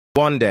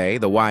One day,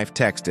 the wife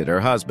texted her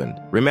husband,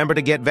 "Remember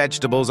to get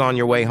vegetables on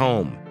your way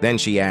home." Then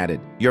she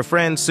added, "Your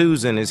friend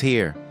Susan is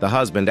here." The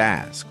husband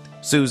asked,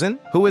 "Susan?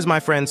 Who is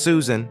my friend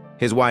Susan?"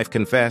 His wife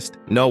confessed,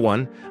 "No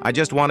one. I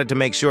just wanted to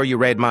make sure you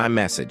read my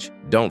message.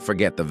 Don't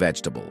forget the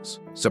vegetables."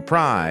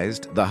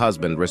 Surprised, the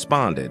husband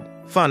responded,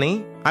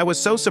 "Funny, I was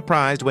so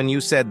surprised when you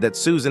said that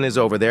Susan is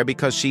over there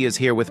because she is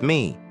here with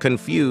me."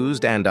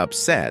 Confused and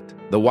upset,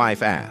 the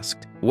wife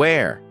asked,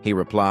 "Where?" He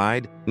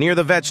replied, "Near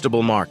the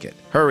vegetable market."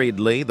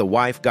 Hurriedly, the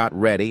wife got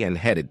ready and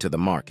headed to the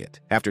market.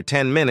 After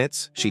 10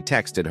 minutes, she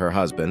texted her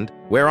husband,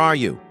 "Where are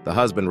you?" The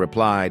husband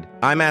replied,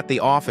 "I'm at the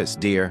office,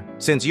 dear.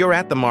 Since you're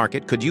at the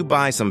market, could you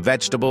buy some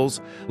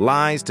vegetables?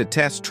 Lies to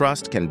test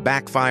trust can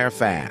backfire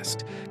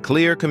fast.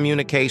 Clear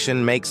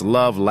communication makes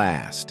love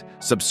last.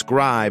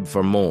 Subscribe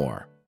for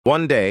more."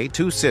 One day,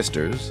 two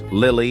sisters,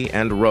 Lily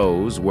and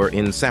Rose, were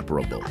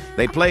inseparable.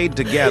 They played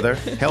together,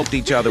 helped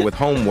each other with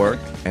homework,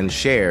 and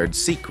shared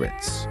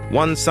secrets.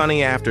 One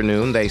sunny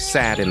afternoon, they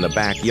sat in the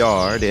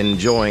backyard,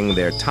 enjoying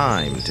their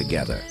time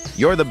together.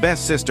 "You're the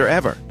best sister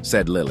ever,"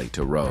 said Lily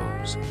to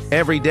Rose.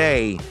 Every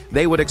day,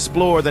 they would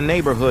explore the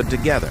neighborhood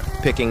together,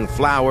 picking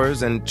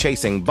flowers and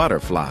chasing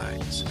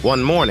butterflies.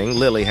 One morning,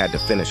 Lily had to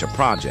finish a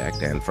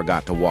project and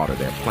forgot to water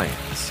their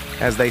plants.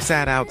 As they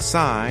sat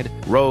outside,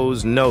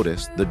 Rose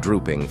noticed the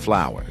drooping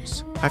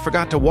flowers. "I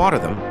forgot to water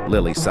them,"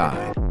 Lily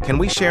sighed. "Can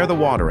we share the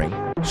watering?"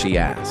 she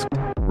asked.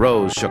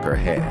 Rose shook her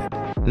head.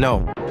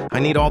 "No, I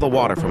need all the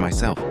water for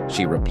myself,"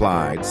 she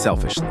replied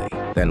selfishly,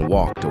 then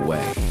walked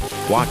away.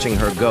 Watching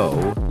her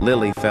go,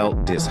 Lily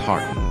felt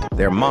disheartened.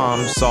 Their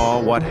mom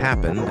saw what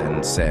happened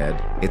and said,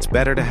 "It's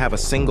better to have a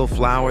single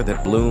flower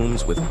that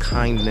blooms with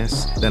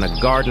kindness than a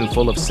garden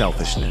full of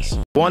selfishness."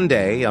 One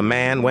day, a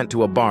man went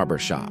to a barber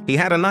shop. He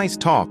had a nice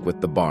talk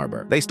with the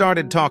barber. They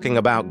started talking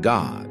about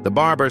God. The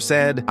barber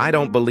said, "I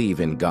don't believe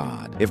in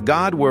God. If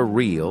God were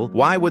real,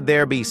 why would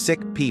there be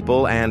sick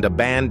people and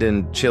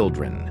abandoned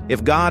children?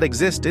 If God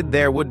existed,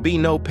 there would be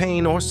no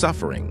pain or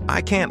suffering.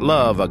 I can't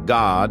love a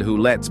God who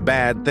lets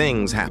bad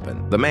things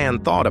happen." The man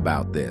thought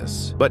about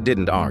this, but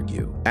didn't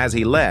argue. As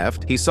he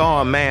left, he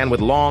saw a man with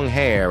long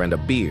hair and a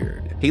beard.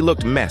 He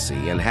looked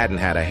messy and hadn't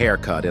had a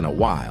haircut in a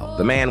while.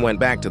 The man went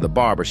back to the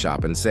barber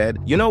shop and said,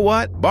 "You know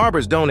what?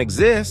 Barbers don't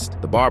exist."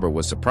 The barber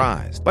was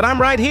surprised. "But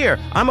I'm right here.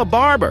 I'm a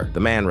barber." The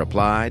man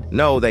replied,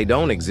 "No, they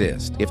don't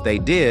exist. If they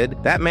did,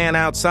 that man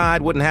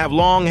outside wouldn't have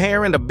long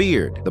hair and a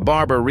beard." The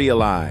barber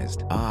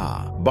realized,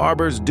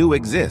 barbers do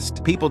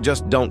exist. People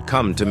just don't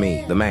come to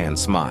me. The man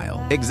smiled.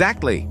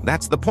 "Exactly.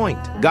 That's the point.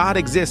 God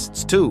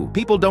exists too.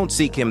 People don't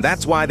seek him.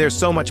 That's why there's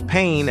so much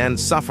pain and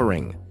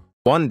suffering."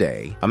 One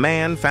day, a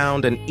man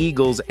found an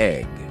eagle's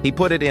egg. He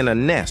put it in a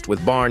nest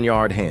with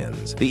barnyard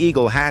hens. The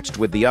eagle hatched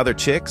with the other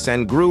chicks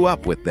and grew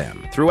up with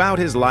them. Throughout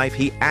his life,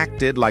 he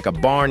acted like a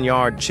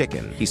barnyard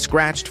chicken. He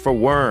scratched for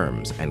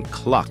worms and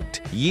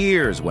clucked.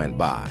 Years went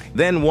by.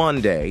 Then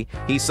one day,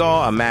 he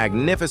saw a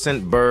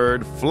magnificent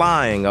bird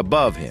flying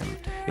above him.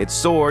 It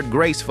soared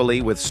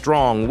gracefully with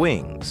strong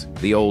wings.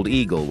 The old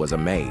eagle was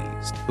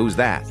amazed. "Who's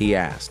that?" he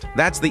asked.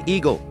 "That's the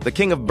eagle, the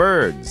king of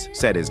birds,"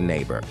 said his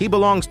neighbor. "He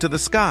belongs to the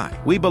sky.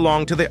 We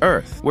belong to the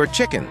earth. We're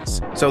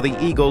chickens." So the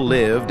eagle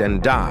lived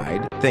and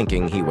died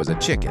thinking he was a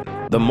chicken.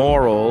 The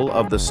moral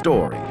of the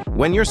story: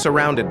 when you're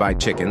surrounded by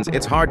chickens,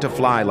 it's hard to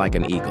fly like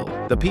an eagle.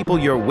 The people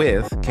you're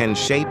with can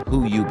shape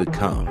who you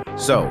become.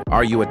 So,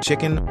 are you a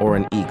chicken or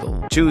an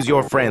eagle? Choose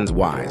your friends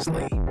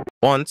wisely.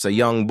 Once, a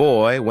young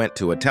boy went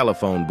to a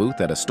telephone booth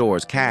at a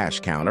store's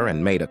cash counter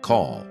and made a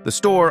call. The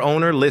store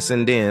owner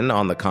listened in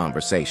on the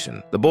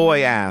conversation. The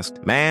boy asked,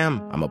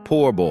 "Ma'am, I'm a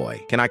poor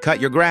boy. Can I cut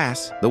your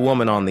grass?" The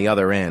woman on the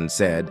other end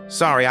said,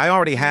 "Sorry, I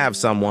already have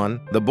someone."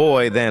 The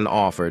boy then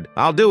offered,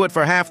 "I'll do it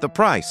for half the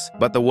price,"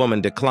 but the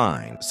woman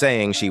declined,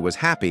 saying she was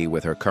happy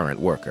with her current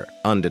worker.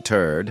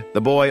 Undeterred,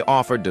 the boy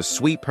offered to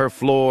sweep her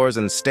floors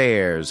and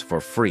stairs for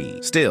free.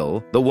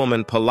 Still, the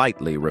woman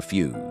politely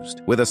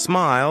refused. With a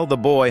smile, the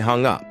boy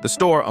hung up. The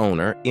store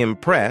owner,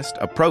 impressed,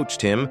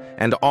 approached him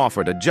and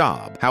offered a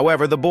job.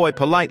 However, the boy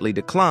politely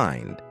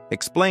declined,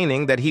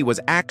 explaining that he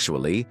was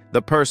actually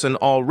the person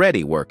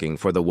already working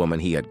for the woman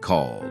he had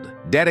called.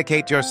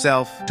 Dedicate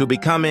yourself to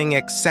becoming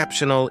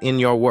exceptional in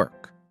your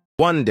work.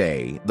 One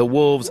day, the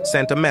wolves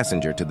sent a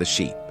messenger to the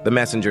sheep. The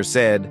messenger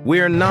said,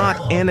 "We're not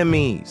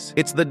enemies.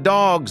 It's the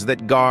dogs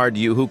that guard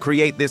you who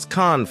create this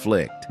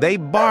conflict. They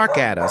bark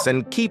at us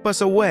and keep us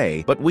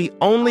away, but we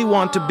only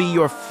want to be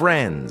your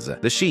friends."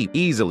 The sheep,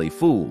 easily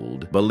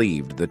fooled,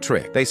 believed the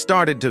trick. They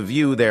started to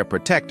view their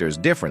protectors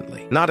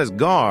differently, not as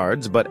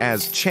guards, but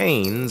as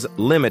chains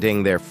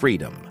limiting their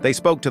freedom. They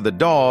spoke to the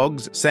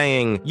dogs,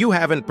 saying, "You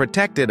haven't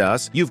protected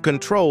us, you've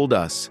controlled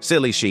us."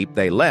 Silly sheep,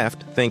 they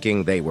left,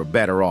 thinking they were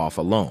better off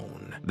alone.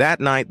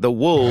 That night, the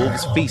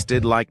wolves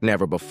feasted like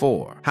never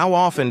before. How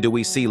often do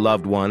we see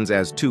loved ones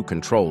as too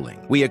controlling?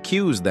 We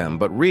accuse them,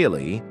 but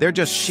really, they're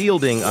just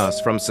shielding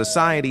us from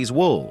society's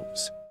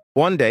wolves.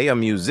 One day, a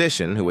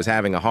musician who was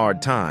having a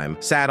hard time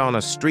sat on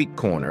a street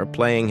corner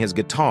playing his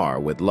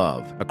guitar with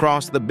love.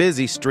 Across the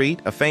busy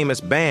street, a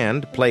famous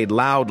band played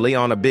loudly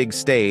on a big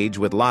stage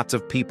with lots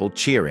of people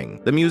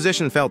cheering. The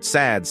musician felt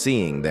sad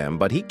seeing them,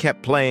 but he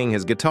kept playing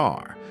his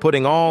guitar,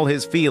 putting all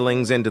his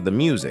feelings into the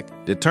music,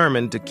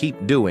 determined to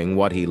keep doing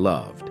what he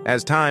loved.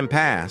 As time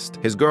passed,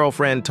 his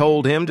girlfriend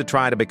told him to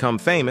try to become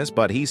famous,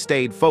 but he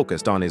stayed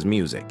focused on his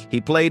music. He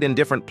played in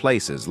different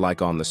places,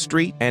 like on the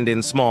street and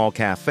in small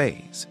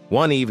cafes.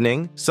 One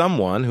evening,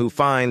 someone who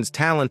finds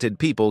talented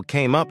people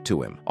came up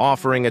to him,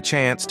 offering a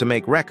chance to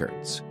make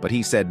records, but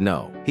he said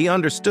no. He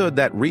understood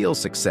that real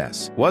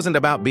success wasn't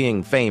about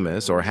being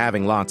famous or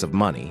having lots of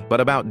money,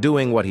 but about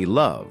doing what he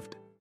loved.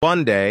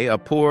 One day, a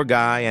poor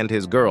guy and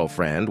his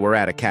girlfriend were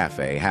at a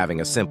cafe having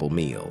a simple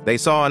meal. They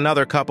saw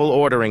another couple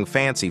ordering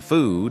fancy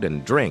food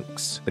and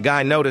drinks. The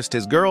guy noticed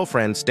his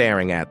girlfriend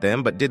staring at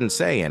them but didn't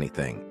say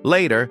anything.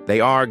 Later, they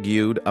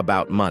argued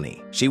about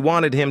money. She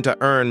wanted him to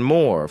earn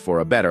more for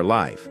a better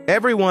life.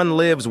 "Everyone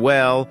lives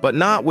well, but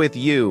not with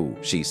you,"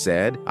 she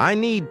said. "I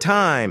need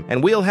time,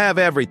 and we'll have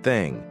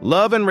everything.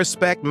 Love and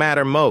respect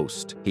matter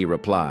most," he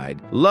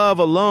replied. "Love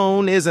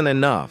alone isn't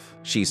enough,"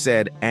 she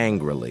said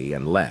angrily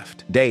and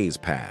left. Days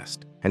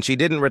passed, and she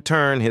didn't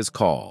return his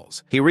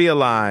calls. He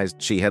realized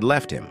she had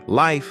left him.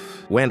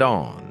 Life went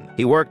on.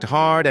 He worked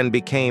hard and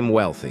became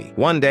wealthy.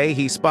 One day,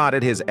 he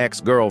spotted his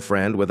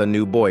ex-girlfriend with a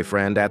new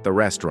boyfriend at the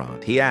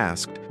restaurant. He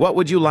asked, "What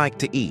would you like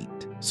to eat?"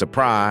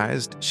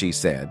 Surprised, she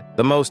said,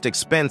 "The most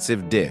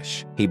expensive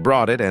dish." He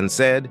brought it and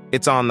said,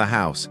 "It's on the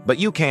house, but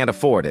you can't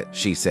afford it,"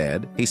 she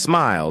said. He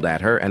smiled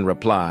at her and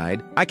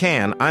replied, "I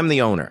can, I'm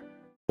the owner."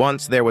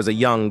 Once there was a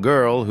young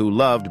girl who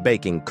loved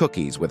baking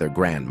cookies with her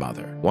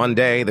grandmother. One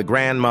day, the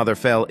grandmother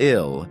fell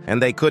ill,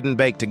 and they couldn't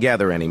bake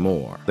together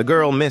anymore. The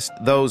girl missed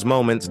those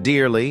moments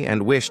dearly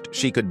and wished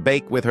she could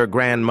bake with her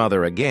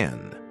grandmother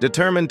again.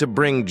 Determined to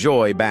bring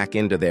joy back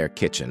into their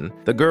kitchen,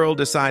 the girl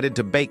decided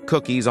to bake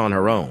cookies on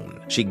her own.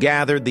 She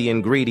gathered the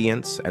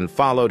ingredients and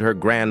followed her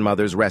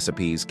grandmother's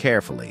recipes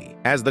carefully.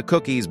 As the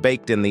cookies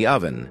baked in the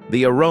oven,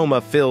 the aroma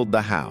filled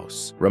the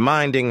house,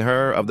 reminding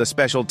her of the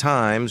special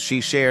times she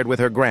shared with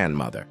her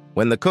grandmother.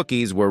 When the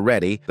cookies were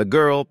ready, the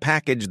girl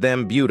packaged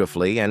them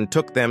beautifully and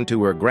took them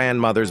to her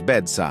grandmother's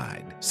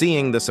bedside.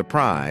 Seeing the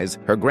surprise,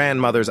 her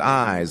grandmother's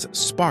eyes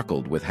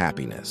sparkled with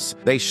happiness.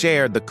 They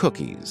shared the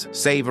cookies,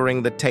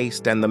 savoring the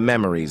taste and the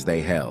memories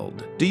they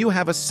held. Do you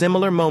have a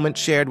similar moment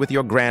shared with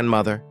your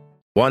grandmother?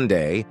 One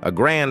day, a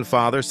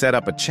grandfather set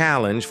up a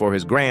challenge for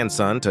his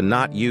grandson to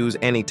not use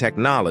any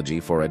technology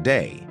for a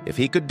day. If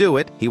he could do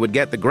it, he would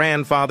get the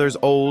grandfather's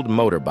old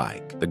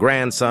motorbike. The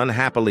grandson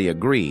happily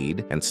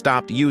agreed and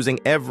stopped using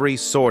every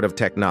sort of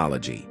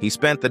technology. He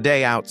spent the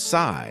day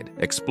outside,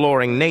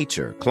 exploring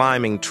nature,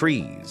 climbing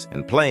trees,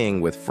 and playing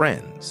with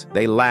friends.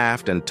 They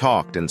laughed and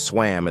talked and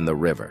swam in the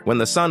river. When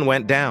the sun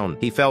went down,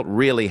 he felt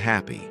really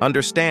happy,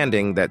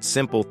 understanding that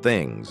simple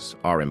things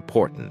are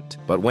important.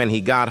 But when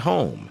he got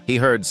home, he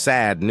heard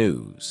sad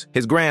news.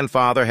 His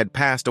grandfather had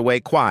passed away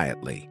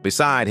quietly.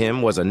 Beside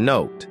him was a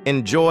note.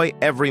 "Enjoy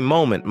every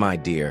moment, my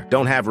dear.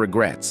 Don't have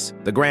regrets."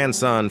 The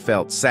grandson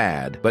felt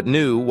sad, but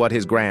knew what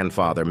his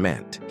grandfather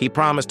meant. He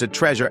promised to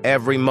treasure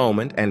every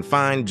moment and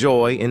find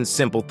joy in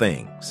simple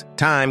things.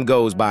 Time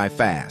goes by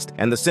fast,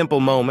 and the simple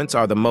moments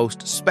are the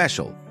most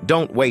special.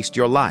 Don't waste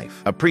your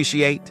life.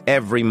 Appreciate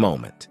every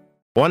moment.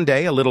 One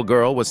day, a little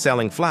girl was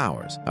selling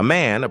flowers. A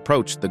man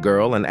approached the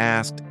girl and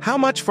asked, "How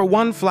much for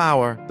one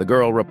flower?" The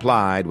girl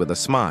replied with a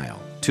smile,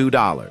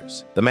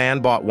 $2. The man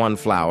bought one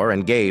flower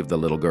and gave the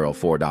little girl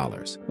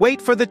 $4.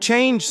 "Wait for the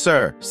change,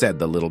 sir," said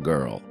the little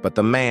girl, but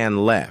the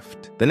man left.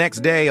 The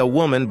next day, a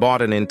woman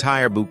bought an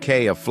entire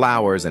bouquet of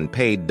flowers and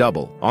paid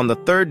double. On the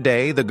third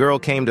day, the girl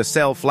came to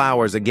sell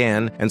flowers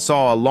again and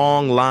saw a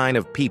long line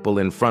of people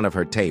in front of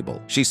her table.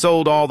 She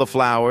sold all the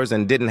flowers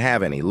and didn't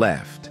have any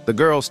left. The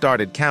girl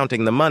started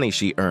counting the money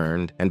she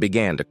earned and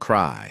began to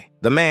cry.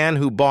 The man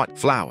who bought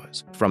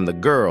flowers from the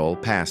girl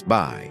passed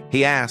by.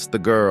 He asked the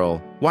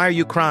girl, "Why are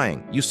you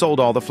crying? You sold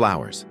all the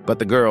flowers." But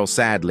the girl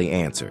sadly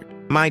answered,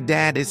 "My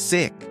dad is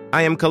sick.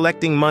 I am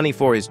collecting money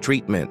for his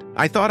treatment.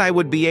 I thought I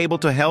would be able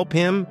to help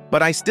him,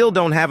 but I still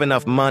don't have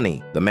enough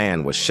money." The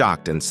man was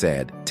shocked and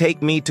said,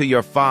 "Take me to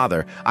your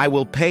father. I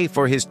will pay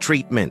for his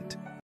treatment."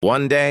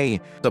 One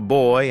day, the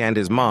boy and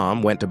his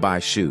mom went to buy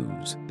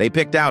shoes. They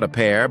picked out a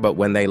pair, but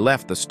when they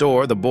left the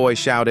store, the boy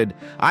shouted,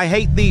 "I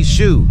hate these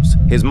shoes."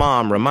 His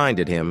mom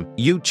reminded him,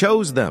 "You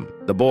chose them."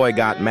 The boy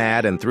got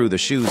mad and threw the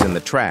shoes in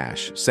the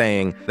trash,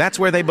 saying, "That's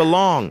where they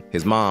belong."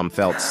 His mom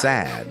felt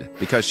sad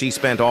because she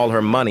spent all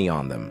her money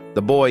on them.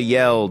 The boy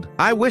yelled,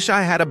 "I wish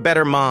I had a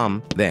better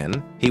mom."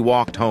 Then he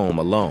walked home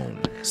alone.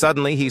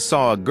 Suddenly, he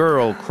saw a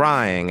girl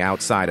crying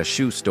outside a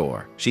shoe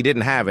store. She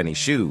didn't have any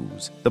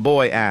shoes. The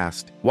boy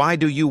asked, "Why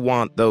do you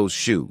want those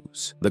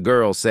shoes?" The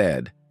girl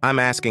said, "I'm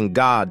asking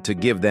God to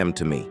give them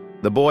to me."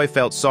 The boy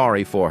felt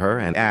sorry for her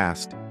and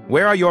asked,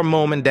 "Where are your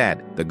mom and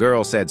dad?" The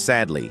girl said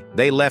sadly,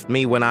 "They left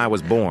me when I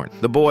was born."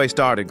 The boy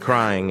started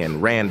crying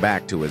and ran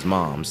back to his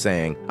mom,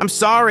 saying, "I'm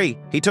sorry."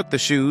 He took the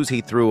shoes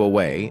he threw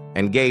away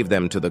and gave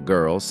them to the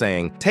girl,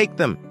 saying, "Take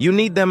them. You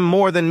need them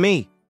more than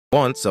me."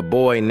 Once, a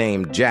boy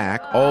named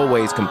Jack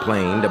always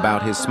complained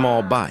about his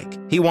small bike.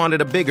 He wanted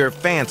a bigger,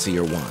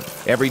 fancier one.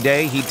 Every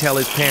day, he'd tell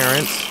his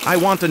parents, "I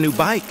want a new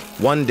bike."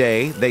 One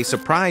day, they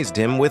surprised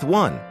him with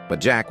one. But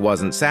Jack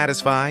wasn't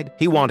satisfied.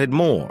 He wanted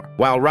more.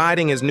 While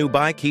riding his new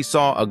bike, he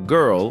saw a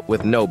girl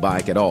with no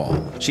bike at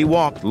all. She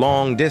walked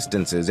long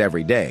distances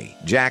every day.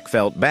 Jack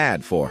felt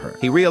bad for her.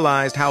 He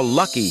realized how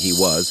lucky he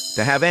was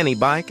to have any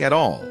bike at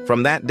all.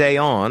 From that day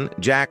on,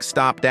 Jack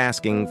stopped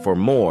asking for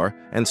more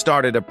and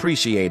started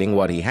appreciating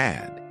what he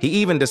had. He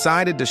even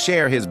decided to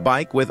share his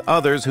bike with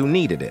others who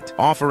needed it,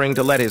 offering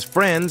to let his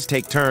friends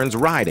take turns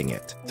riding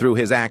it. Through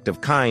his act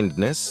of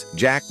kindness,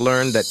 Jack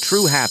learned that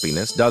true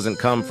happiness doesn't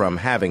come from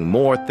having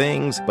more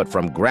things, but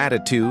from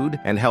gratitude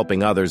and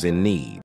helping others in need.